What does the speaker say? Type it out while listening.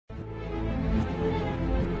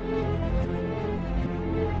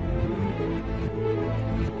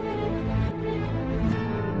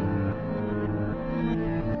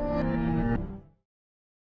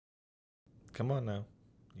Come on now.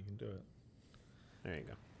 You can do it. There you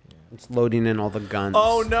go. It's loading in all the guns.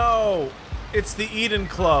 Oh no! It's the Eden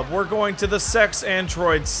Club. We're going to the sex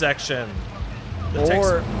android section.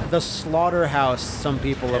 Or the slaughterhouse, some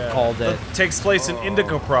people have called it. That takes place in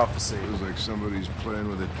Indigo Prophecy. Feels like somebody's playing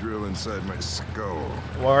with a drill inside my skull.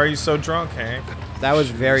 Why are you so drunk, Hank? That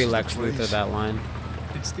was very Lex Luthor, that line.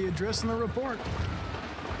 It's the address in the report.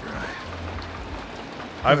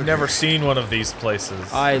 I've never seen one of these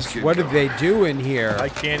places. What do they do in here? I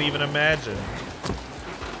can't even imagine.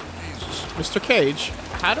 Mr. Cage,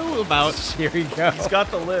 how about... Here we go. He's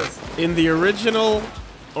got the list. In the original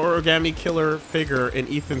Origami Killer figure in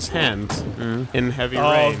Ethan's hand in Heavy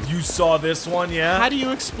Rain. Oh, you saw this one, yeah? How do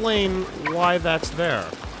you explain why that's there?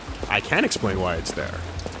 I can explain why it's there.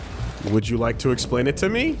 Would you like to explain it to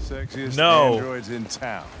me? Sexiest No. androids in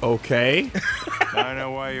town. Okay. Now I know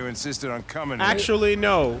why you insisted on coming here. Actually,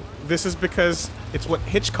 no. This is because it's what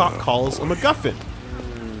Hitchcock calls a MacGuffin.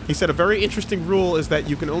 He said a very interesting rule is that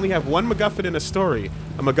you can only have one MacGuffin in a story.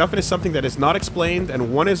 A MacGuffin is something that is not explained,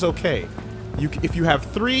 and one is okay. If you have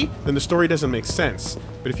three, then the story doesn't make sense.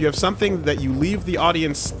 But if you have something that you leave the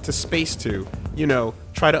audience to space to, you know,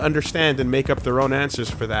 try to understand and make up their own answers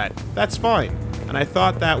for that, that's fine. And I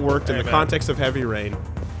thought that worked in the context of Heavy Rain.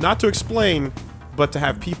 Not to explain, but to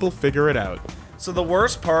have people figure it out. So the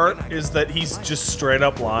worst part is that he's just straight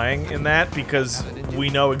up lying in that because we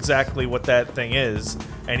know exactly what that thing is,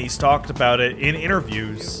 and he's talked about it in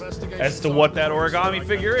interviews as to what that origami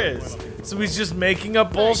figure is. So he's just making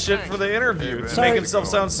up bullshit for the interview to make himself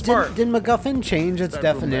sound smart. Did MacGuffin change its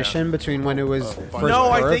definition between when it was first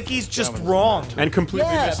No, I birthed? think he's just wrong. And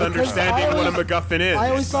completely misunderstanding what a MacGuffin is.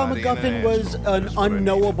 I always thought MacGuffin was an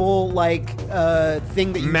unknowable, like,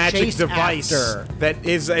 thing that you magic chase device after. that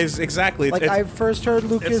is exactly. Like, I first heard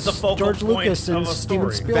it's the focal George point Lucas and of a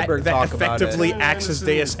Steven story. Spielberg that talk about it. effectively acts as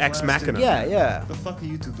Deus Ex Machina. Yeah, yeah. The fuck are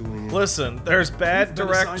you two doing here? Listen, there's bad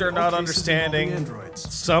director not understanding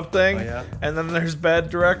something, and then there's bad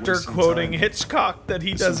director quoting Hitchcock that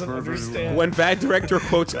he doesn't understand. When bad director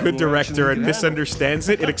quotes good director and misunderstands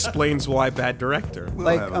it, it explains why bad director.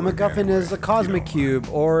 Like, a MacGuffin is a Cosmic Cube,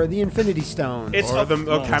 or the Infinity Stone. It's Or the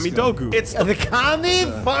Kamidogu. It's the Kami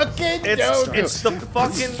fucking Dogu. It's the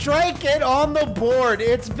fucking Strike it on the board.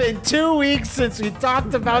 It's been 2 weeks since we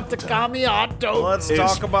talked about the Kami Hot Dogu. Let's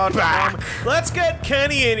talk about let's get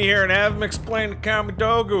Kenny in here and have him explain the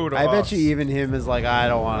Kamidogu to us. I bet you even him is like, I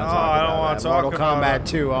don't want to talk I about don't want that. to talk Mortal about Kombat it.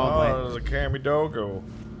 2 only. Oh, there's a Kamidogu.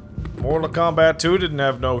 Mortal Kombat 2 didn't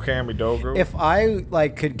have no Kamidogu. If I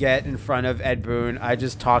like could get in front of Ed Boon, I'd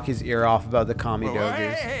just talk his ear off about the Kami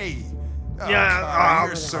Dogus. Hey! Yeah,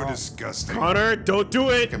 you're so disgusting. Connor, don't do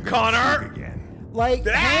it. Connor! Like,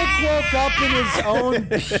 Hank woke up in his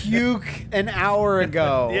own puke an hour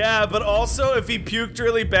ago. Yeah, but also if he puked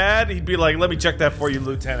really bad, he'd be like, "Let me check that for you,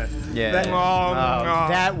 Lieutenant." Yeah.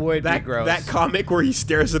 That would be gross. That comic where he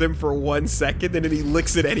stares at him for 1 second and then he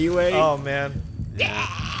licks it anyway. Oh man.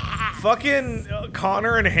 Fucking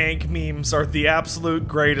Connor and Hank memes are the absolute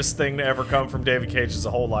greatest thing to ever come from David Cage's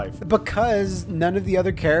whole life. Because none of the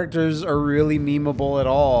other characters are really memeable at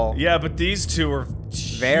all. Yeah, but these two are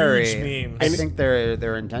Very. huge memes. I think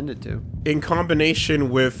they're intended to. In combination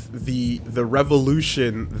with the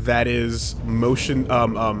revolution that is motion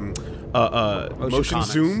motion comics.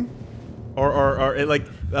 zoom or like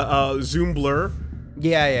zoom blur.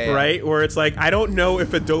 Yeah. Right? Where it's like, I don't know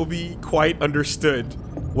if Adobe quite understood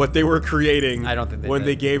what they were creating. I don't think they when did.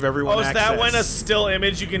 they gave everyone is access. that when a still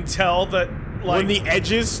image you can tell that, like, when the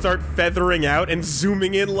edges start feathering out and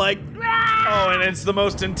zooming in like, oh, and it's the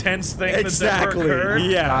most intense thing that's ever exactly. occurred?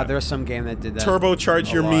 Yeah. God, there's some game that did that.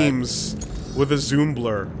 Turbocharge your lot. memes with a zoom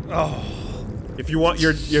blur. Oh. If you want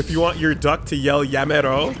your duck to yell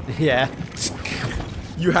Yamero, Yeah.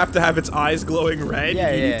 you have to have its eyes glowing red.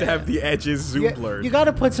 Yeah, you yeah, need to have the edges zoom blurred. You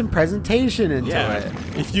gotta put some presentation into it.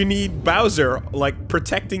 If you need Bowser, like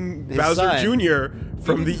protecting His Bowser son. Jr.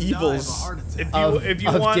 from the evils. If you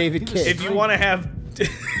Of want David Cage. if you want to have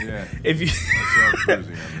Yeah. if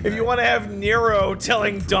you want to have Nero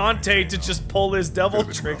telling Dante to just pull his devil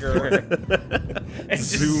trigger and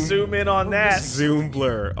just zoom in on that. Zoom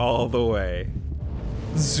blur all the way.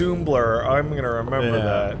 Zoom blur. I'm gonna remember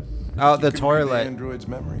that. Oh, the The toilet. android's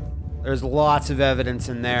memory. There's lots of evidence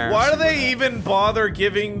in there. Why do they even bother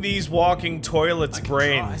giving these walking toilets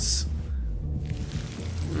brains?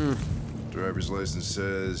 Driver's license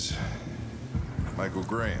says Michael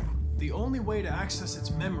Graham. The only way to access its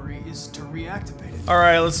memory is to reactivate it. All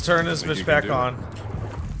right, let's turn this Think bitch you back can do on.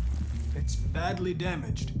 It's badly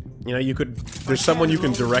damaged. You know, you could. There's someone you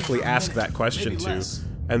can directly ask that question Maybe to, less.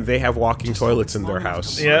 and they have walking toilets in their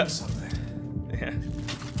house. Yeah. Something. Yeah.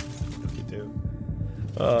 You do.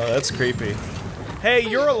 That's creepy. Hey,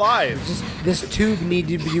 you're alive. This tube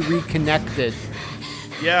needed to be reconnected.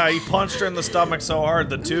 Yeah, he punched her in the stomach so hard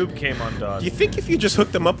the tube came undone. Do you think if you just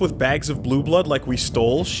hooked them up with bags of blue blood like we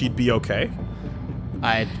stole, she'd be okay?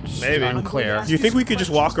 Maybe. Unclear. Do you think we could just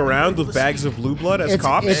walk around with bags of blue blood as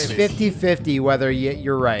cops? It's 50-50 whether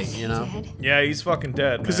you're right, you know? Yeah, he's fucking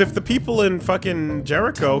dead. Because if the people in fucking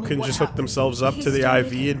Jericho can just hook themselves up to the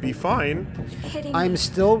IV and be fine. I'm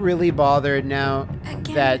still really bothered now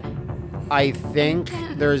that I think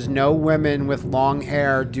there's no women with long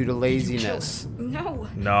hair due to laziness. No.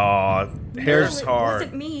 No, hair's No, it hard.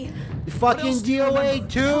 wasn't me. Fucking DOA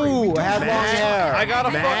too had long hair. I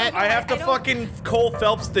gotta Matt? I have to fucking Cole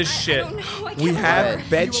Phelps this shit. I don't know. I We can't have remember.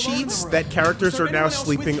 bed sheets that characters are now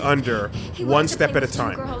sleeping under, He one wanted to step play at a with two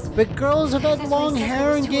time. girls. But girls have had That's why long he said hair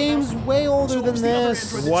there in was two games girls. way older So what than was the other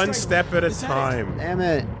this. Android? One step at a Is that it? time. Damn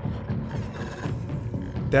it.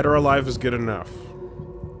 Dead or Alive is good enough.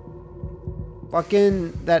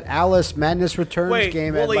 Fucking that Alice Madness Returns Wait,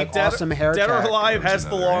 game had Willie, like Dead, awesome hair Dead or tech. Alive has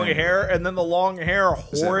the long Another hair, and then the long hair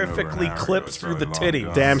Seven over an horrifically hour clips ago, through the throwing long titty.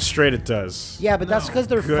 guns. Damn straight it does. Yeah, but that's because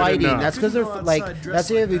they're Good fighting. enough. That's because they're Couldn't go like outside that's dressed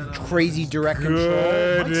they have like a that, crazy direct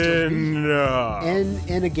control. Good enough. And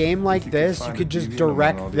in a game like this, you find could a just TV among all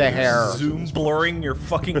direct the the others. hair. Zoom blurring your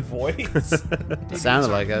fucking voice. Sounded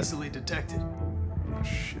like it. Easily detected. Oh,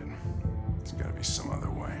 shit. There's gotta be some other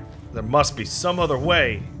way. There must be some other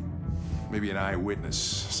way. Maybe an eyewitness,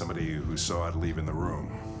 somebody who saw it leaving the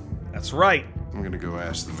room. That's right. I'm gonna go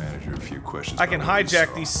ask the manager a few questions. I can about what he hijack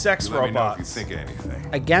saw. these sex You let me know if you robots. think of anything.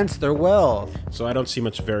 Against their will. So I don't see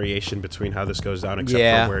much variation between how this goes down except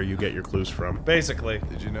Yeah. for where you get your clues from. Basically.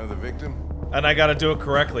 Did you know the victim? And I gotta do it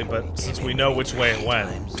correctly, but since we know which way it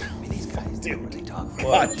went.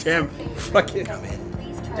 God damn fucking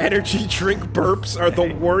energy drink burps are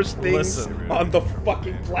the worst things listen. on the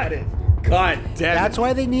fucking planet. God damn That's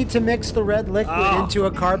why they need to mix the red liquid Oh. into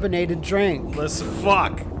a carbonated drink. Listen,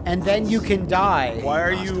 fuck. And then you can die. why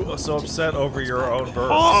are you so upset over your own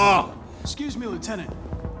burst? Oh! Excuse me, Lieutenant.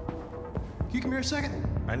 Can you come here a second?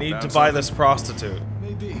 I need to Found buy something? this prostitute.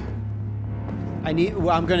 Maybe.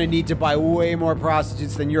 I'm gonna need to buy way more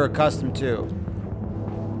prostitutes than you're accustomed to.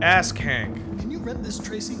 Ask Hank. Can you rent this,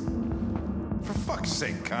 Tracy? For fuck's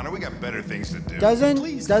sake, Connor, we got better things to do. Doesn't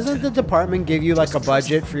Please, the Lieutenant. department give you like a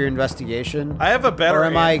budget for your investigation? I have a better. Or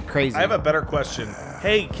am I crazy? I have a better question.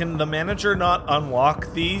 Hey, can the manager not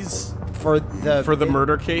unlock these? for the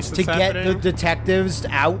murder case to that's get the happening? detectives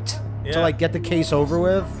out Yeah. to like get the case over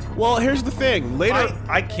with. Well, here's the thing.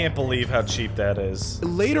 I can't believe how cheap that is.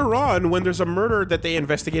 Later on, when there's a murder that they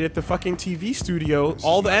investigate at the fucking TV studio,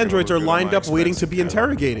 all the not gonna androids are look good on lined my up waiting to be expensive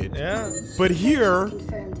interrogated. Yeah. But here,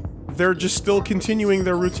 they're just still continuing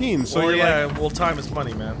their routine. So Well, you're yeah. like, Well, time is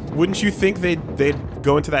money, man. wouldn't you think they'd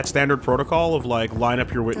go into that standard protocol of like line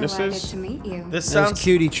up your Delighted witnesses? to meet you. This That was sounds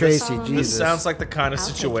Cutie Tracy. this Jesus. This sounds like the kind of I'll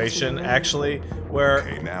take situation, this actually, where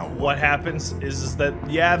Okay, now what what? happens is that,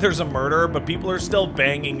 yeah, there's a murder, but people are still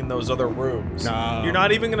banging in those other rooms. No. You're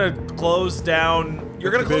not even gonna close down.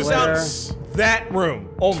 You're gonna close down Business. that room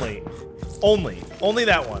only, only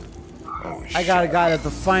that one. Oh, I got a guy with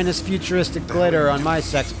the finest futuristic glitter on my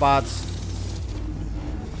sex bots.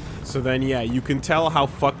 So then, yeah, you can tell how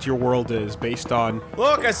fucked your world is based on.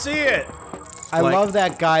 Look, I see it. I Like- love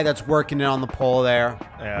that guy that's working it on the pole there.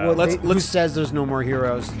 Yeah. Well, Let's- who let's- says there's no more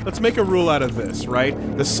heroes? Let's make a rule out of this, right?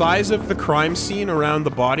 The size of the crime scene around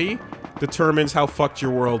the body determines how fucked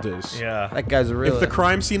your world is. Yeah. That guy's a real. If the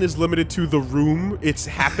crime scene is limited to the room it's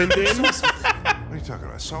happened in, What are you talking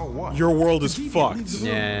about? Saw what? your world is The deviant fucked. leaves the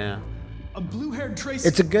room. Yeah. A blue-haired Tracy.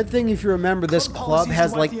 It's a good thing if you remember this Club club policies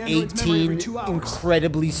has to wipe like the android's memory every 18 2 hours.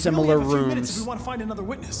 incredibly We similar only have a few minutes if we rooms. want to find another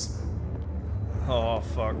witness. Oh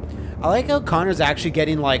fuck. I like how Connor's actually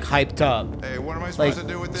getting like hyped up. Hey, what am I Like supposed to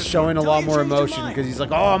do with this? showing a Tell lot you more changed your emotion mind. because he's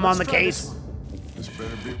like, "Oh, I'm on the Let's try case." This better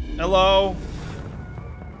be. Hello.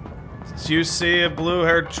 Did you see a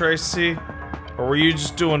blue-haired Tracy, or were you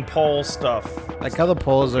just doing pole stuff? Like how the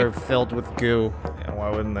poles are filled with goo. Yeah, why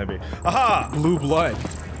wouldn't they be? Aha! Blue blood.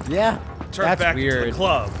 Yeah, Turn that's back to weird. the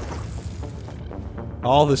club.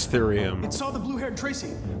 All this therium. It saw the blue-haired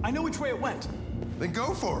Tracy. I know which way it went. Then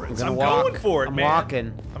go for it. gonna I'm walk. going for it, I'm man.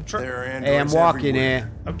 walking. I'm trying. There are androids Hey, I'm walking everywhere.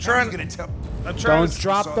 here. I'm How are trying. you gonna tell? I'm trying. Don't to,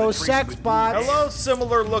 drop saw those the sex Tracy with bots. Hello,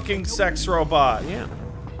 similar-looking sex robot. Yeah.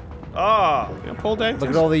 Ah, Yeah, pole dancing. Look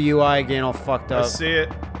at all the UI getting all fucked I up. see it.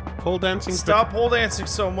 pole dancing. Stop pole dancing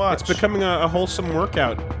so much. It's becoming a wholesome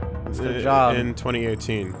workout. their job. In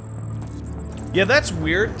 2018. Yeah, that's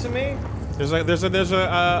weird to me. There's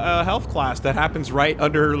a health class that happens right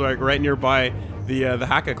under, like, right nearby the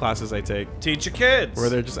Haka classes I take, Teach your kids. where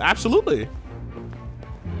they're just absolutely.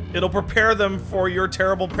 It'll prepare them for your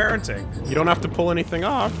terrible parenting. You don't have to pull anything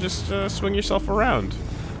off. Just swing yourself around.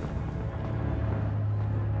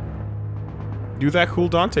 Do that cool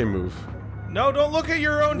Dante move. No, don't look at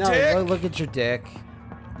your own No, dick. look at your dick.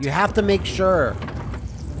 You have to make sure.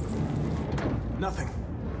 Nothing.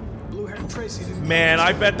 Blue-haired Tracy didn't. Man,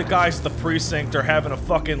 I bet the guys at the precinct are having a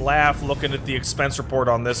fucking laugh looking at the expense report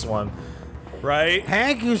on this one. Right?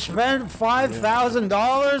 Hank, you spent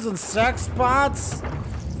 $5,000 in sex spots?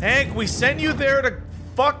 Hank, we sent you there to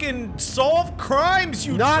fucking solve crimes,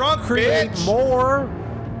 you Not drunk create bitch. more.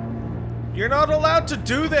 You're not allowed to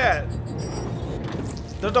do that.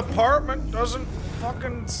 The department doesn't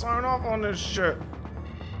fucking sign off on this shit.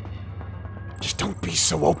 Just don't be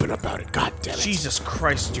so open about it. God damn it. Jesus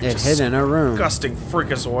Christ, you It hid in a room. disgusting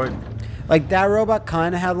freakazoid. Like, that robot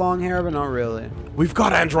kind of had long hair, but not really. We've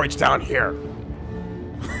got androids down here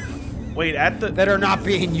Wait, at the... That are not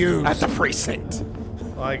being used. at the precinct.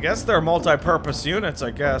 Well, I guess they're multi-purpose units,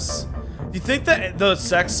 I guess. Do you think that the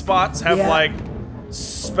sex spots have, Yeah. like,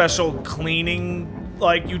 special cleaning,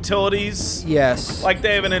 like, utilities? Yes. Like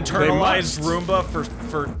they have an internalized must. Roomba for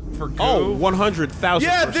goo? Oh, 100,000%.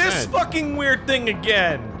 Yeah, this fucking weird thing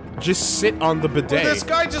again. Just sit on the bidet. Well, this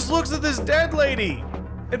guy just looks at this dead lady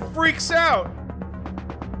and freaks out.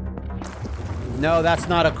 No, that's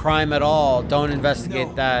not a crime at all. Don't investigate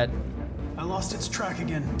No. that. I lost its track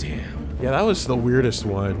again. Damn. Yeah, that was the weirdest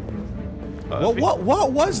one.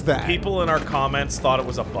 What was that? People in our comments thought it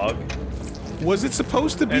was a bug. Was it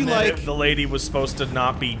supposed to be And then like the lady was supposed to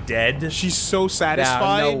not be dead. she's so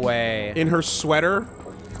satisfied no way. in her sweater?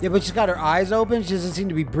 Yeah, but she's got her eyes open. She doesn't seem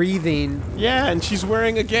to be breathing. Yeah, and she's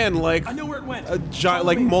wearing again like I know where it went. a giant,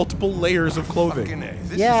 like multiple layers of clothing. Fucking A.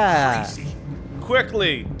 This Yeah. is crazy.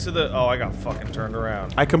 Quickly to the... Oh, I got fucking turned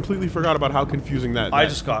around. I completely forgot about how confusing that. I that-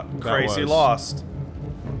 just got that crazy was. lost.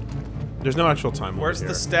 There's no actual time. limit Where's here.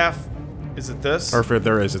 the staff? Is it this? Or if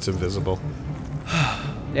there is, it's invisible.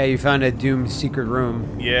 Yeah, you found a doomed secret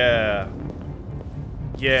room. Yeah.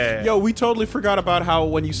 Yeah. Yo, we totally forgot about how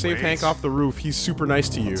when you save Wait. Hank off the roof, he's super nice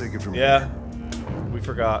to you. Take it from Yeah. here. We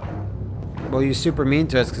forgot. Well, you super mean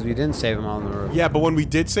to us because we didn't save him on the roof. Yeah, but when we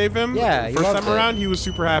did save him, Yeah, he first loved time it. around, he was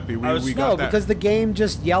super happy. We was- got No, that. because the game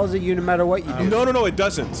just yells at you no matter what you do. No, it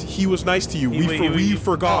doesn't. He was nice to you. We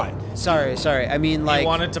forgot. Sorry. I mean, He like,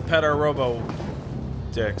 wanted to pet our robo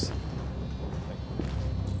dicks.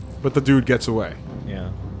 But the dude gets away. Yeah.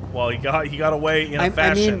 Well, he got away in a I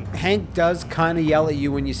fashion. mean, Hank does kind of yell at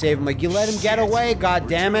you when you save him. Like, you let him get away, god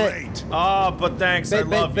damn it. Late. Oh, but thanks. I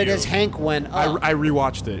love But you. as Hank went up, I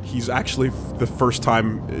rewatched it. He's actually the first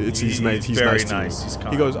time he's nice. He's very nice to nice. you. He's kind.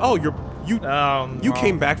 He goes, "Oh, you No,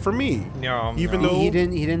 came back for me." No, Even no. though he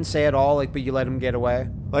didn't say at all. Like, but you let him get away.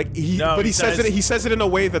 like he, No, but he he says says- it. He says it in a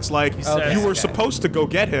way that's like, says- "You were Okay. supposed to go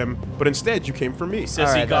get him, but instead you came for me." Says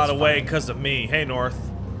All he right, got that's away because of me. Hey, North.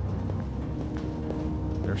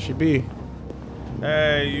 There she be.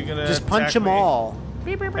 Hey, you gonna Just punch attack them me? all.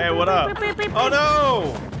 Hey, what up? Oh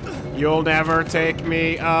no! You'll never take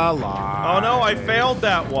me alive. Oh no! I failed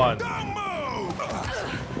that one.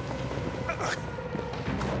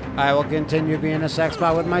 I will continue being a sex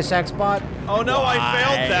bot with my sex bot. Oh no! I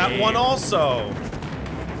failed that one also.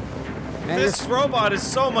 And This robot is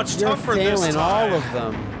so much you're tougher this failing time. all of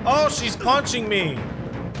them. Oh, she's punching me.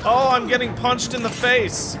 Oh, I'm getting punched in the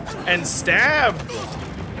face and stabbed.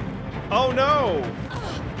 Oh no!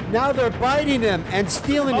 Now they're biting him and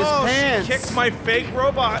stealing his Oh, pants. she kicked my fake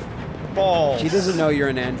robot balls. She doesn't know you're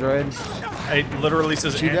an android. It literally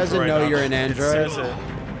says She doesn't Android know on you're it. an It android. says it.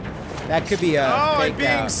 That could be a Oh, I'm fake being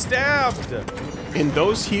out. stabbed. In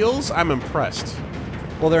those heels, I'm impressed.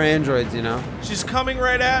 Well, they're androids, you know. She's coming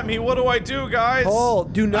right at me. What do I do, guys? Pull.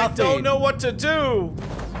 Do nothing. I don't know what to do.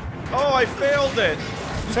 Oh, I failed it.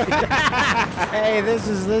 Hey, this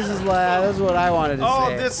is what I wanted to Oh,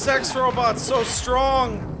 say. this sex robot's so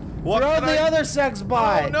strong. What Throw can the I... other sex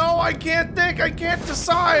bot. Oh, no, I can't think. I can't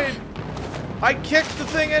decide. I kicked the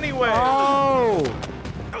thing anyway. Oh.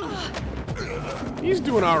 He's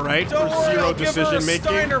doing all right Don't for worry, zero I'll give her decision a making.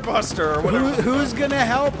 Steiner Buster or whatever. Who's gonna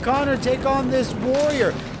help Connor take on this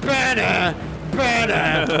warrior? Banner.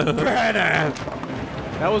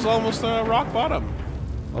 That was almost a rock bottom.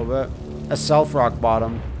 A little bit. A self rock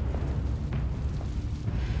bottom.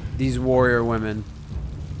 These warrior women.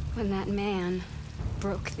 When that man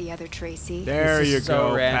broke the other Tracy, There This is you so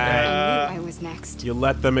go, random. Pat. I knew I was next. You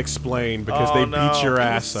let them explain because Oh, they no. beat your I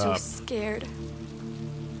ass was so up. scared.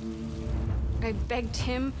 I begged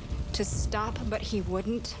him to stop, but he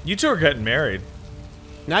wouldn't. You two are getting married.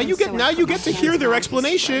 Now you get to hear their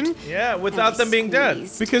explanation Yeah, without them being dead.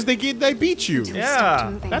 because they beat you.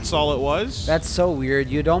 Yeah. That's all it was. That's so weird.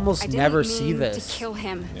 You'd almost I didn't never mean see this. to kill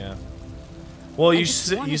him. Yeah. Well, you just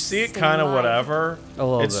see, wanted you to see it stay kind of alive. whatever. A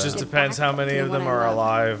little It bit. just Get depends back how many to of them what I are love.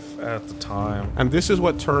 alive at the time. And this is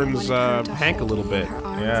what I turns wanted her to Hank a hold little me in bit. her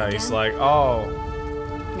arms Yeah, he's again. like, oh,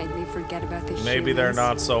 Made me forget about the maybe they're humans.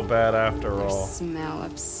 not so bad after Their all. smell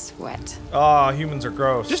of sweat. Oh, humans are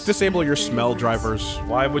gross. Just disable your smell drivers.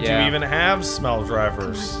 Why would Yeah. you even have smell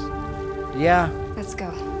drivers? Yeah, Let's go.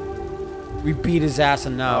 we beat his ass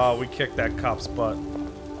enough. Oh, we kicked that cop's butt.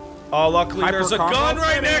 Oh, luckily there's a Hyper gun combo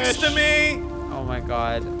right next to finish. me. Oh my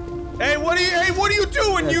god. Hey, what are you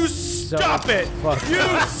doing? You That's so stop it! fucked You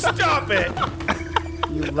stop it!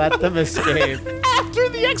 You let them escape. After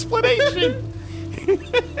the explanation.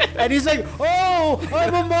 And he's like, oh,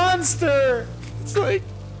 I'm a monster. It's like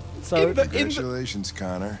So Congratulations,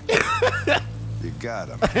 Connor. You got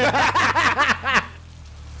him.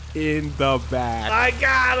 in the back. I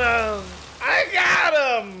got him! I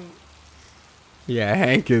got him! Yeah,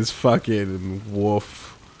 Hank is fucking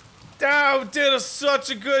woof. Dow did such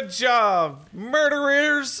a good job.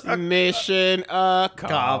 Murderers. Mission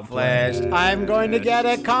accomplished. I'm going to get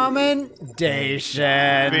a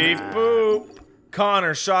commendation. Beep boop.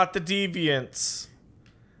 Connor shot the deviants.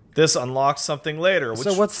 This unlocks something later. Which,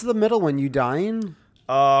 So what's the middle one? You dying?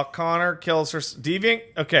 Connor kills her. Deviant.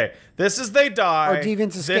 Okay, this is they die. Oh,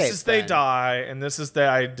 deviants This escape, is they then. die, and this is they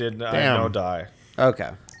I Damn. know die. Okay.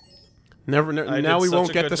 Never. I Now did we such won't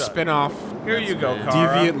a get good the job. spin-off. Here you go, Kara.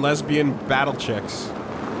 Deviant lesbian battle chicks.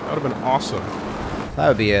 That would have been awesome.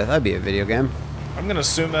 That'd be a video game. I'm gonna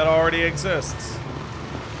assume that already exists.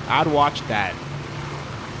 I'd watch that.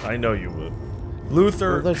 I know you would.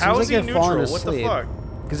 Luther, Well, how seems is he like you're falling neutral? What the asleep. fuck?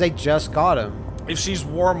 Because I just got him. If she's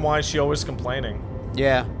warm, why is she always complaining?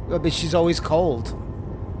 Yeah, but she's always cold.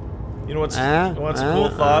 You know what's a cool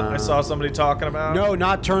thought I saw somebody talking about? No,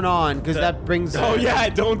 not turn on, because that brings. Oh yeah,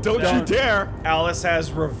 don't you dare. Alice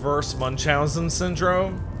has reverse Munchausen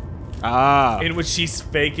syndrome, Ah. in which she's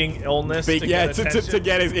faking illness Fake, to yeah, get to attention.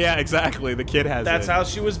 get his, yeah, exactly. The kid has That's it. how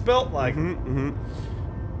she was built. Like,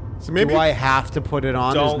 So maybe Do I have to put it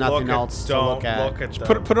on? There's don't nothing look else at, to don't look at. look at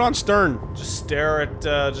them. put it on Stern. Just stare at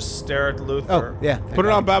Luther. Oh, yeah. Put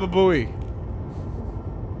it on Baba Booey.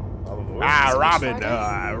 Ah, Is it Robin,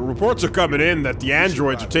 Friday? reports are coming in that the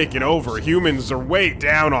androids are taking over. Humans are way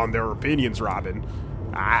down on their opinions, Robin.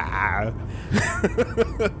 Ah.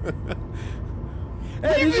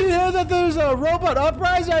 Hey, did you hear that there's a robot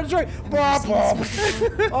uprising on Detroit? Blah, blah.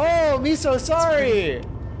 Oh, me so sorry.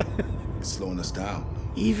 It's slowing us down.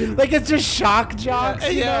 Like it's just shock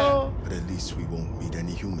jocks, you Yeah. know? But at least we won't meet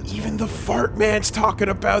any humans. Even the fart man's talking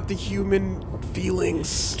about the human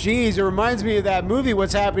feelings. Jeez, it reminds me of that movie,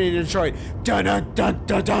 What's Happening in Detroit. Dun dun dun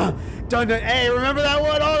dun dun dun dun. Hey, remember that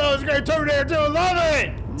one? Oh, that was great. Terminator 2, love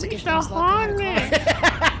it. It's like if there was luck in our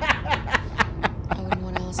car. I wouldn't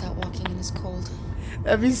want Alice out walking in this cold.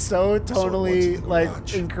 That'd be so totally in the like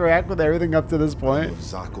garage. incorrect with everything up to this If point.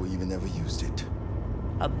 Zako even ever used it.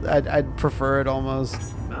 I'd prefer it almost.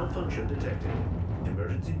 Malfunction detected.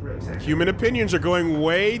 Emergency brakes activated. Human opinions are going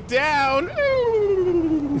way down.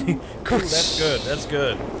 That's good. That's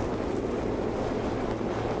good.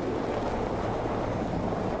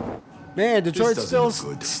 Man, Detroit doesn't still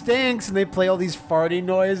look good. stinks, and they play all these farting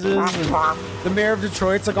noises. And the mayor of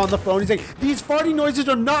Detroit's like on the phone. He's like, "These farting noises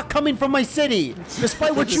are not coming from my city,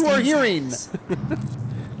 despite what you are hearing."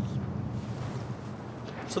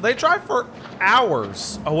 So they drive for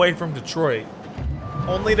hours away from Detroit,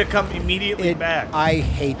 only to come immediately back. I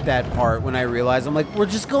hate that part when I realize I'm like, "We're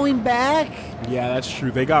just going back." Yeah, that's true.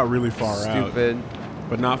 They got really far out, Stupid.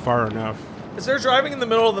 but not far enough. As they're driving in the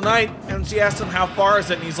middle of the night, and she asked him how far is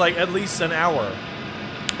it, and he's like, at least an hour.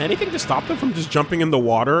 Anything to stop them from just jumping in the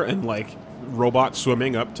water and like robots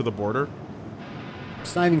swimming up to the border?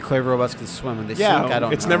 It's not even clear robots can swim when they sink. I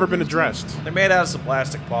don't it's know. never been addressed. They're made out of some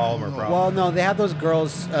plastic polymer, probably. Well, no, they have those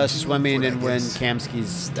girls swimming in Win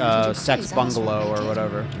Kamsky's sex bungalow or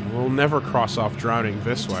whatever. We'll never cross off drowning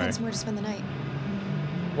this Just way. find somewhere to spend the night.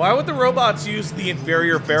 Why would the robots use the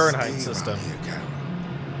inferior Fahrenheit system?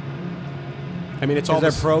 I mean, it's all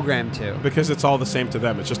Because they're the, programmed to. because it's all the same to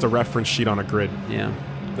them. It's just a reference sheet on a grid. Yeah.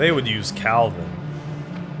 They would use Calvin.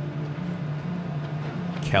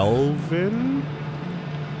 Kelvin?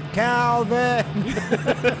 Calvin!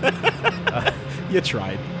 You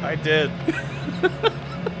tried. I did.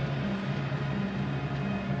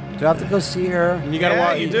 Do I have to go see her? And you gotta Yeah,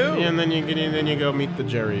 walk. you do. And then you go meet the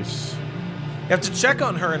Jerrys. You have to check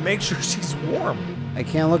on her and make sure she's warm. I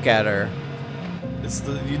can't look at her.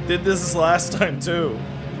 You did this last time too.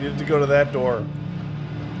 You had to go to that door.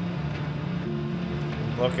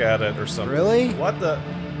 Look at it or something. Really? What the?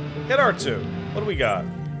 Hit R2. What do we got?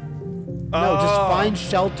 No, just find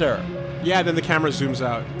shelter. Yeah, then the camera zooms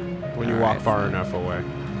out when you walk far enough away.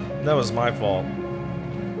 That was my fault.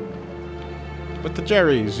 But the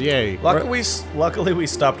Jerry's, yay. Luckily, we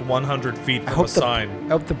stopped 100 feet from a sign. I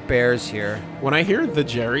hope the bear's here. When I hear the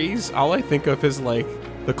Jerry's, all I think of is like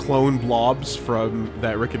the clone blobs from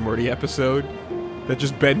that Rick and Morty episode that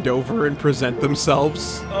just bend over and present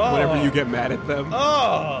themselves whenever you get mad at them.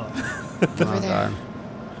 Oh! Over there.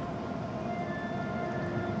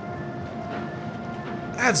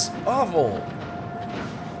 That's awful.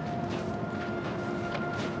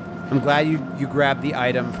 I'm glad you grabbed the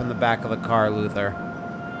item from the back of the car, Luther.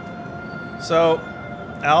 So,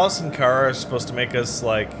 Alice and Kara are supposed to make us,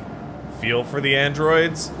 like, feel for the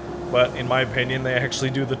androids, but in my opinion, they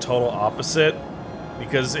actually do the total opposite,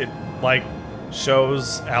 because it, like,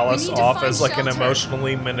 shows Alice off as, like, an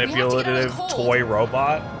emotionally manipulative toy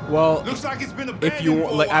robot. Well, Looks like it's been if you,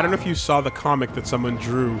 like, I don't know if you saw the comic that someone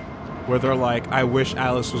drew, where they're like, I wish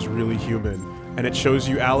Alice was really human. And it shows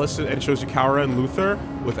you Alice, and it shows you Kara and Luther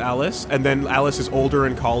with Alice, and then Alice is older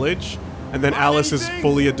in college, and then Alice is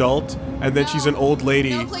fully adult, and then she's an old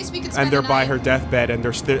lady, and they're by her deathbed, and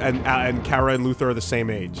they're and Kara and Luther are the same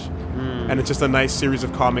age. And it's just a nice series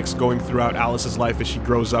of comics going throughout Alice's life as she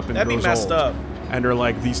grows up and That'd be grows messed old. up. And they're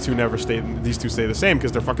like, these two stay the same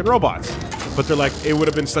because they're fucking robots. But they're like, it would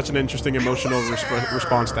have been such an interesting emotional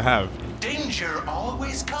response to have. Danger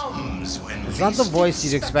always comes when It's not the voice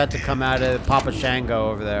you'd expect to come out of Papa Shango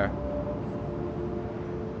over there.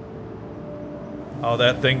 Oh,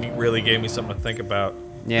 that thing really gave me something to think about.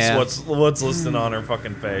 Yeah. It's what's listed on her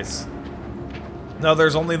fucking face. No,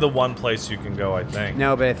 there's only the one place you can go, I think.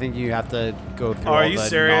 No, but I think you have to go through Are all you the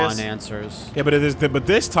serious? non-answers. Yeah, but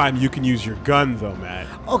this time you can use your gun though, Matt.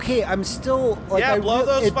 Okay, I'm still like, Yeah, blow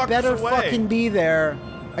those it fuckers better away. fucking be there.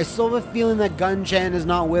 I still have a feeling that Gun-chan is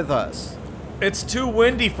not with us. It's too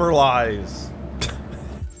windy for lies.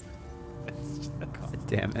 God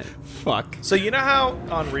damn it. Fuck. So you know how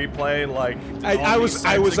on replay, like I was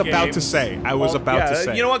about to say. I was about to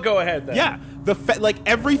say. You know what? Go ahead then. Yeah, like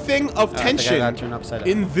everything of I think I tension got turned upside down.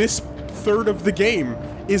 in this third of the game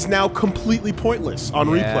is now completely pointless on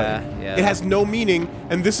replay. Yeah. It has no meaning,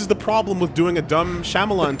 and this is the problem with doing a dumb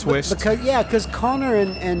Shyamalan twist. Because Connor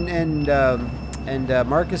and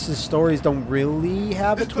Marcus's stories don't really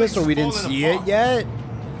have a twist, or we didn't see it yet.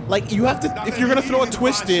 Like, you have to, if you're gonna throw a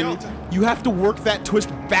twist in, you have to work that twist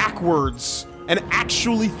backwards and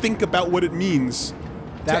actually think about what it means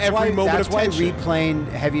to every moment of tension. That's why replaying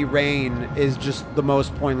Heavy Rain is just the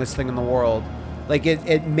most pointless thing in the world. Like,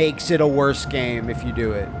 it makes it a worse game if you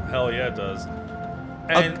do it. Hell yeah, it does.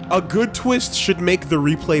 And A good twist should make the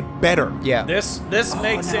replay better. Yeah. this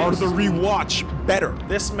makes Or it the rewatch better.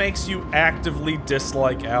 this makes you actively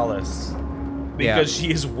dislike Alice. Because she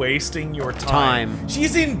is wasting your time.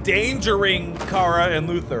 She's endangering Kara and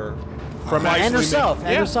Luther. From and actually herself. making-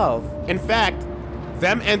 And Yeah. herself. In fact,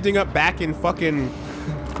 them ending up back in fucking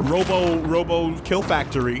Robo Kill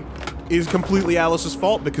Factory is completely Alice's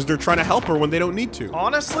fault because they're trying to help her when they don't need to.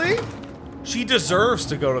 Honestly, she deserves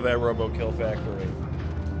to go to that Robo Kill Factory.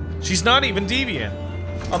 She's not even deviant.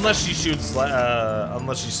 Unless she shoots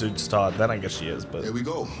Todd, then I guess she is, but There we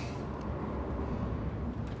go.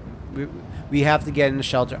 We have to get in the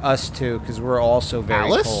shelter, us too, because we're also very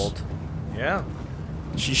Alice? cold. yeah.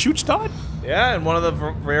 She shoots Todd? Yeah, in one of the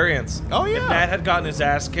variants. Oh, yeah. If Matt had gotten his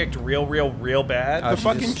ass kicked real bad, The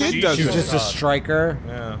fucking kid she does shoots it. Just a Todd. striker.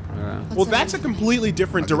 Yeah. Well, that's a completely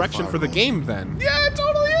different direction for the game then. Yeah, it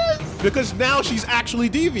totally is. Because now she's actually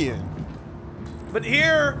deviant. But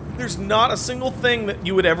here, there's not a single thing that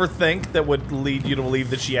you would ever think that would lead you to believe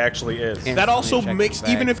that she actually is. Yeah. That also Instantly check makes, the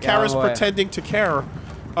bag. even if Yeah, Kara's boy. pretending to care,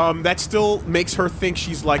 that still makes her think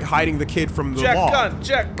she's like hiding the kid from the Check law. gun,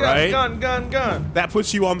 check gun, right? gun. That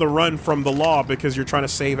puts you on the run from the law because you're trying to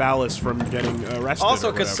save Alice from getting arrested. Also,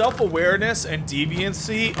 or because whatever. self-awareness and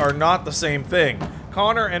deviancy are not the same thing.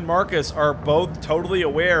 Connor and Marcus are both totally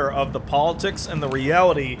aware of the politics and the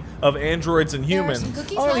reality of androids and There are some humans.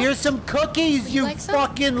 cookies Oh, left. here's some cookies, Would you you like some?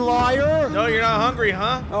 fucking liar! No, you're not hungry,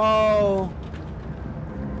 huh? Oh.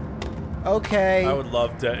 Okay. I would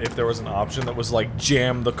love to if there was an option that was like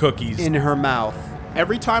jam the cookies. In her mouth.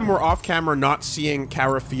 Every time we're off camera not seeing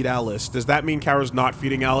Kara feed Alice, does that mean Kara's not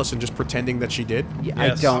feeding Alice and just pretending that she did? Yeah,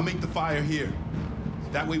 Yes. I I'll don't. make the fire here.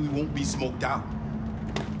 That way we won't be smoked out.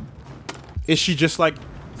 Is she just like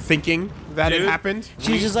thinking that it Dude. happened?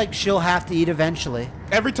 She's just like, she'll have to eat eventually.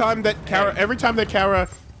 Every time that Kara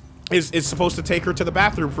is supposed to take her to the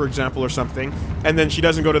bathroom, for example, or something, and then she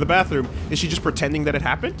doesn't go to the bathroom, is she just pretending that it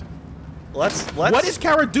happened? let's. What is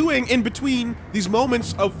Kara doing in between these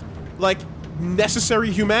moments of, like,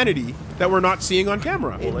 necessary humanity that we're not seeing on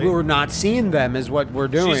camera? We're not seeing them is what we're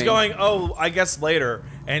doing. She's going, oh, I guess later.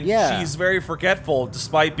 And she's very forgetful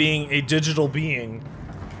despite being a digital being.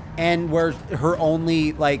 And where her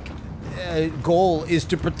only, like, goal is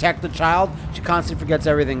to protect the child, she constantly forgets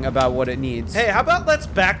everything about what it needs. Hey, how about let's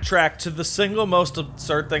backtrack to the single most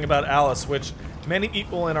absurd thing about Alice, which many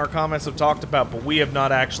people in our comments have talked about, but we have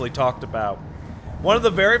not actually talked about. One of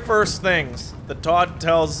the very first things that Todd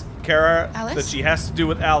tells Kara that she has to do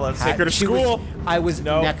with Alice, take her to school. I was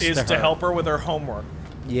next is to her. to help her with her homework.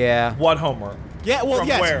 Yeah. What homework? Yeah, well, From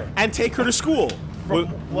yes, where? and take her to school. Was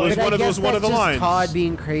But I one of guess those one of the that's just lines. Todd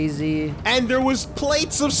being crazy. And there was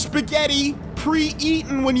plates of spaghetti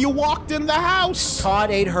pre-eaten when you walked in the house. Todd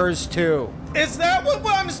ate hers too. Is that what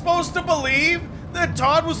I'm supposed to believe? That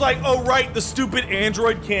Todd was like, oh right, the stupid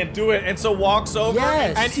android can't do it, and so walks over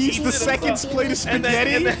Yes. And eats the second plate of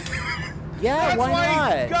spaghetti. And then Yeah, that's why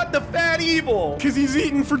not? He got the fat evil. Because he's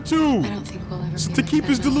eating for two. I don't think we'll ever be To keep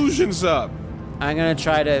his delusions up. I'm gonna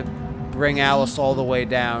try to bring Alice all the way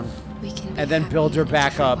down, We can and then build her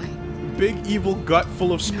back up. Big evil gut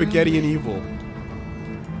full of spaghetti and evil.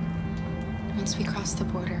 Once we cross the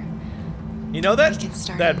border, You know that We can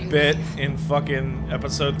start a that new bit life. in fucking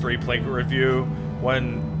episode 3 Plinkett Review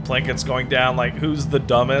when Plinkett's going down like, who's the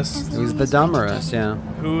dumbest? Who's the dumberest? Yeah.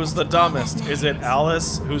 Who's the dumbest? Is it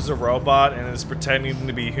Alice, who's a robot and is pretending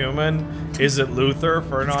to be human? Is it Luther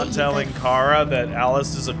for not telling Kara that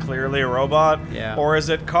Alice is clearly a robot? Yeah. Or is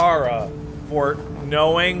it Kara for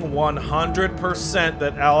knowing 100%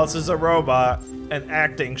 that Alice is a robot and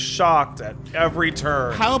acting shocked at every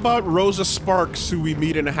turn? How about Rosa Sparks, who we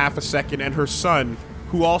meet in a half a second, and her son,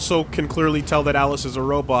 who also can clearly tell that Alice is a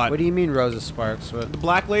robot? What do you mean, Rosa Sparks? What? The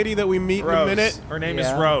black lady that we meet Rose. in a minute? Her name is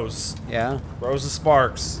Yeah. Rose. Yeah. Rosa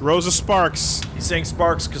Sparks. Rosa Sparks. He's saying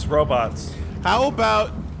Sparks because robots. How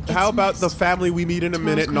about the family we meet in a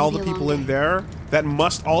minute and all the people in there that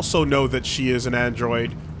must also know that she is an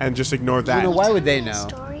android and just ignore that? You know, why would they know?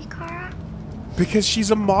 Story, Kara? Because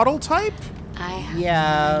she's a model type?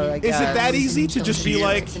 Yeah. I Is it guess. that easy to just be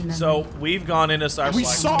like, So we've gone into CyberLife. we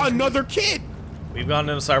saw another kid? We've gone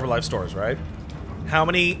into CyberLife stores, right? How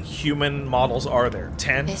many human models are there?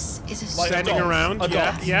 10? this is a Standing adults. around?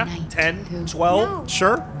 Adults. Yeah. 10? 12?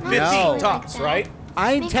 Sure. 50 No. tops, right?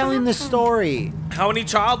 I'm telling the story. How many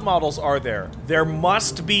child models are there? There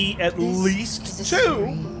must be at least is a 2,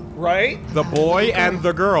 story. right? The boy and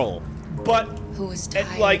the girl. But who was and,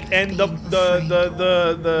 tired like, of and the being the afraid.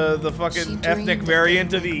 the She fucking dreamed ethnic of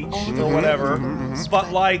variant of being each all or the whatever. girls,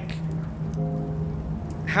 But like,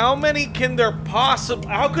 how many can there possibly?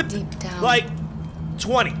 How could Deep down, like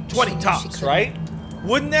 20 she knew she tops, couldn't. right?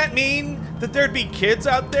 Wouldn't that mean that there'd be kids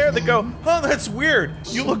out there that go, oh, that's weird.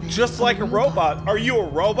 You look just like a robot. Are you a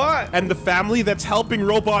robot? And the family that's helping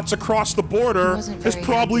robots across the border wasn't has very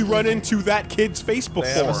probably happy run either. into that kid's face before.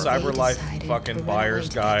 They have a CyberLife decided fucking to run buyer's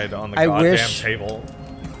away guide on the I goddamn wish- table.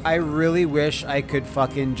 I really wish I could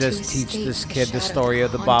fucking just To teach escape this the kid the shadow story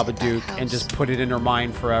of the that haunted that Babadook and house. just put it in her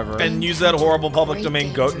mind forever. And use that horrible public Great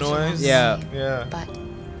domain goat dangers along noise. the Yeah. way, Yeah. But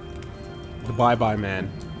The bye-bye man.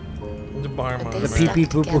 The bar But man. they The stuck pee-pee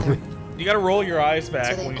poo-poo. together, You gotta roll your eyes so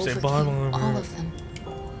back they when you say overcame bye. all of them.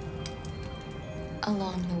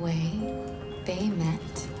 Along the way, they met.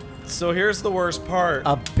 So here's the worst part.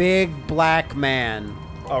 A big black man.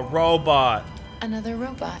 A robot. Another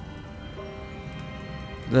robot.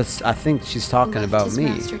 I think she's who talking left about his me.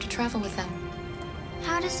 master to travel with them.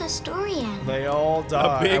 How does the story end? They all A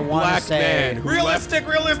die. big wanna black say- man who left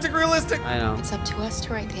Realistic. I know. It's up to us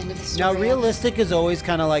to write the end of the story. Now, Alice. realistic is always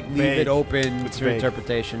kind of like leave Vague. it open It's to vague.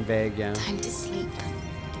 interpretation. Vague, yeah. Time to sleep.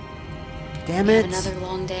 Damn We have it. another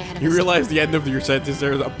long day ahead of You us. realize the end of your sentence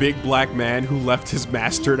there's a big black man who left his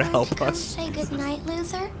master to help us. Say goodnight,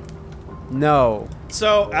 Luther. No.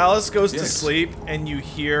 So Alice goes to Yes. sleep, and you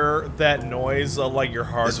hear that noise of like your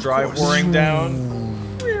hard Yes, of drive course. whirring down.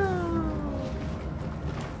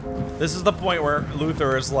 This is the point where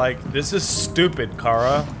Luther is like, "This is stupid,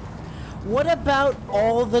 Kara." What about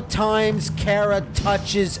all the times Kara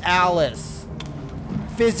touches Alice?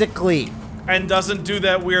 Physically? And doesn't do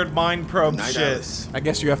that weird mind probe Night, shit. Alice. I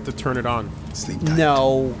guess you have to turn it on. Sleep tight.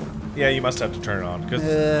 No. Yeah, you must have to turn it on because You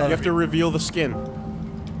have to reveal the skin.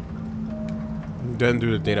 Then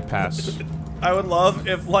do the data pass. I would love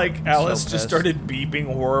if like Alice just pissed. started beeping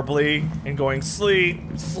horribly and going sleep,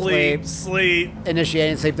 sleep, sleep.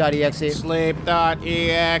 Initiating sleep.exe.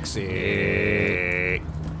 Sleep.exe.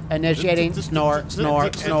 Initiating snort, snort,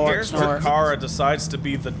 And snort, here's where snort. Kara decides to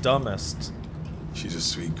be the dumbest. She's a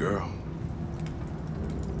sweet girl.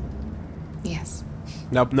 Yes.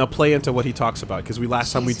 Now play into what he talks about, because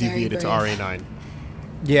last time we She's very deviated to brave. RA9.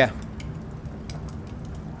 Yeah.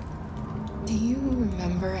 Do you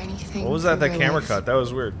remember anything? What was that? from That your camera life cut. That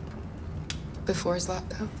was weird. before his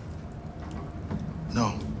laptop?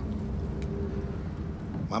 No.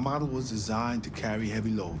 My model was designed to carry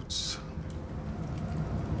heavy loads.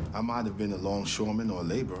 I might have been a longshoreman or a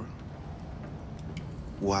laborer.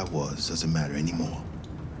 Who I was doesn't matter anymore.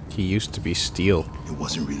 He used to be steel. It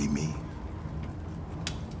wasn't really me.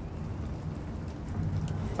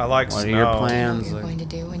 I like What are snow. your What plans? you're Like, going to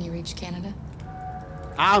do when you reach Canada?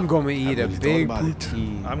 I'm going to eat a really thought big about it.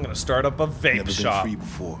 poutine I'm gonna start up a vape Never shop. been free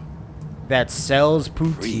before. that sells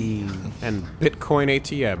poutine. And Bitcoin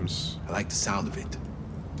ATMs. I like the sound of it.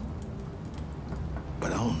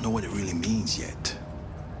 But I don't know what it really means yet.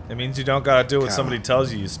 It means you don't gotta do what Kyle. somebody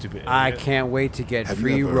tells you, you stupid I idiot. can't wait to get Have you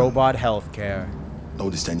free ever- robot healthcare.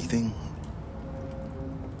 Noticed anything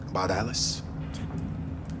about Alice?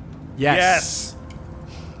 Yes.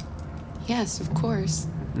 Yes, of course.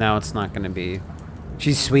 No, it's not going to be.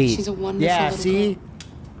 She's sweet. She's a wonderful Yeah, little see? girl.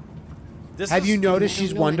 This Have is- you noticed I don't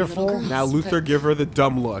she's know any little wonderful? girls, Now Luther, but give her the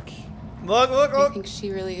dumb look. Look. I think she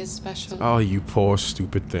really is special. Oh, you poor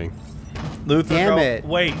stupid thing. Luther Damn go. it.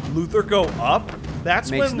 Wait, Luther go up? That's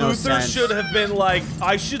Makes when no Luther sense. should have been like,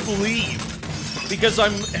 I should leave because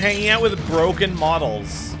I'm hanging out with broken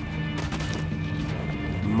models.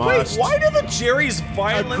 Must Wait, why do the Jerry's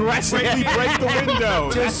violently aggressively break the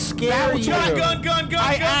window. To scare you. Gun!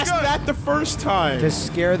 I asked that the first time. To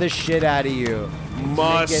scare the shit out of you.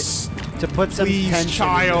 Must. To put some Please, tension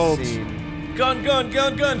child. in the scene.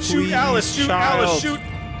 Gun! Shoot Please, Alice! Shoot child. Alice! Shoot!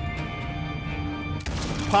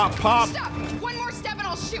 Pop. Stop! One more step and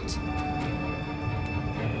I'll shoot!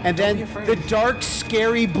 And then the dark,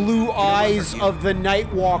 scary blue eyes of the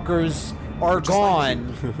Nightwalkers are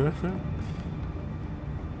gone.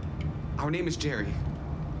 Our name is Jerry.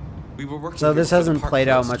 We were working. So here this before the hasn't park played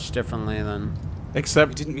out closed. much differently then. We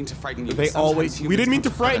Except didn't mean to frighten you. they but sometimes always. We humans didn't mean to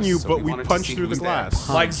come hurt frighten us, you, so but we we wanted to punched see through who the was there. glass.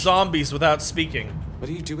 Like zombies without speaking. What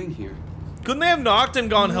are you doing here? Couldn't they have knocked and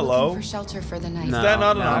gone I'm hello? looking for shelter for the night. No, that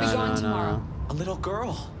not no, an no, option? no, Gone no, tomorrow. A little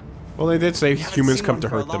girl. Well, they did say We haven't humans seen come one to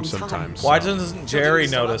for a hurt them long time. sometimes. Why so. doesn't Jerry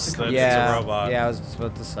still notice up to that come. it's a Yeah, robot? yeah, I was just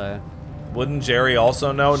about to say. Wouldn't Jerry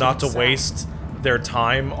also know not to Shut up. waste their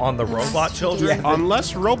time on the robot children?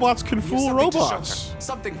 Unless robots can Here's fool something to show robots. her.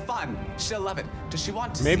 Something fun. She'll love it. Does she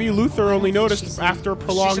want to? Maybe see? Luther only noticed She's- after She should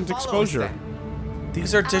prolonged follow us exposure. then.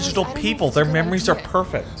 These are digital I don't know people. if it's a Their good memories are idea.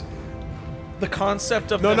 perfect. The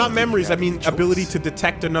concept of No, them- not memories. I mean, ability to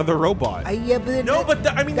detect another robot. Yeah, but No, but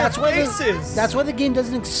I mean that's their why faces. that's why the game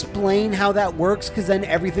doesn't explain how that works, because then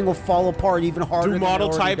everything will fall apart even harder. Do than model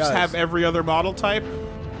it already types does. have every other model type?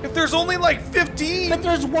 If there's only like 15. But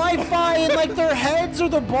there's Wi-Fi in like their heads or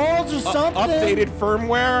their balls or something. Updated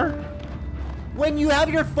firmware? When you have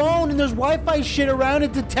your phone and there's Wi-Fi shit around,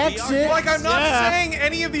 it detects it. Like, I'm not Yeah. saying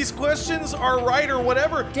any of these questions are right or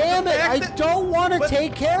whatever. Damn The it! fact I that- don't want to but-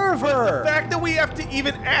 take care of but her. The fact that we have to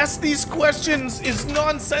even ask these questions is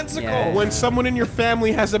nonsensical. Yeah. When someone in your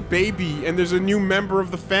family has a baby and there's a new member of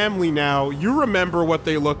the family now, you remember what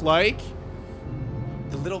they look like.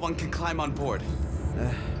 The little one can climb on board.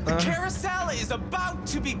 The carousel is about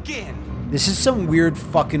to begin. This is some weird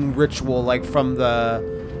fucking ritual, like from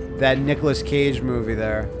that Nicolas Cage movie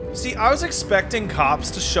there. See, I was expecting cops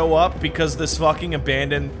to show up because this fucking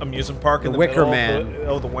abandoned amusement park in The the Wicker middle Man.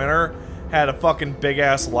 of the winter had a fucking big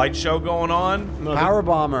ass light show going on. No, Power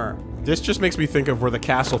bomber. This just makes me think of where the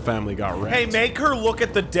Castle family got wrecked. Hey, make her look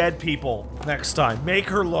at the dead people next time. Make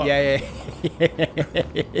her look. Yeah.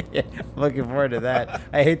 I'm looking forward to that.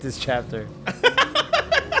 I hate this chapter.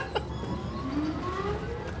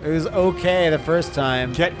 It was okay the first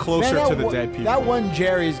time. Get closer Man, to the one- dead people. That one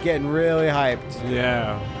Jerry's getting really hyped.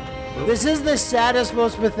 Yeah. This is the saddest,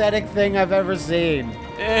 most pathetic thing I've ever seen.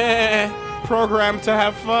 Programmed to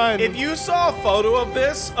have fun. If you saw a photo of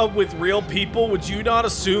this with real people, would you not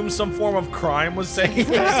assume some form of crime was taking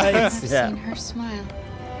place? Yeah. Seen her smile.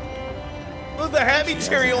 Look, the happy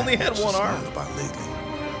Jerry only had one arm. Smiled about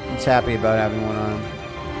lately. He's happy about having one arm.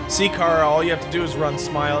 See, Kara, all you have to do is run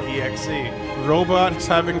Smile EXE. Robots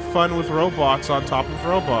having fun with robots on top of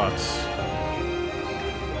robots.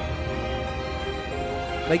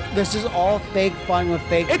 Like, this is all fake fun with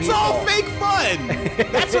fake It's people. all fake fun!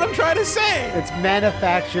 That's what I'm trying to say! It's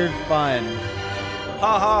manufactured fun.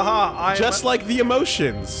 Ha ha ha. Just like the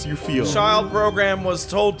emotions you feel. Child program was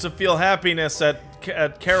told to feel happiness at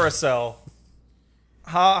Carousel.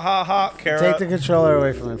 Ha ha ha. Kara. Take the controller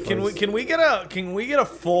away from me, Can please. we get a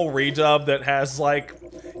full redub that has like,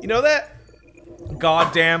 you know that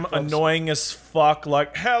goddamn annoying as fuck,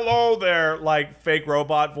 like, hello there, like, fake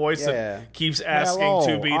robot voice Yeah. that keeps asking Hello,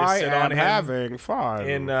 2B to I sit am on him having fun.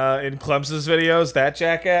 in Clemson's videos. That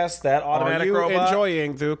jackass, that automatic Are you robot.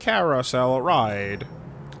 enjoying the carousel ride?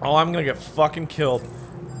 Oh, I'm gonna get fucking killed.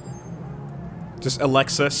 Just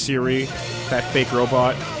Alexa, Siri, that fake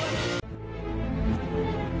robot.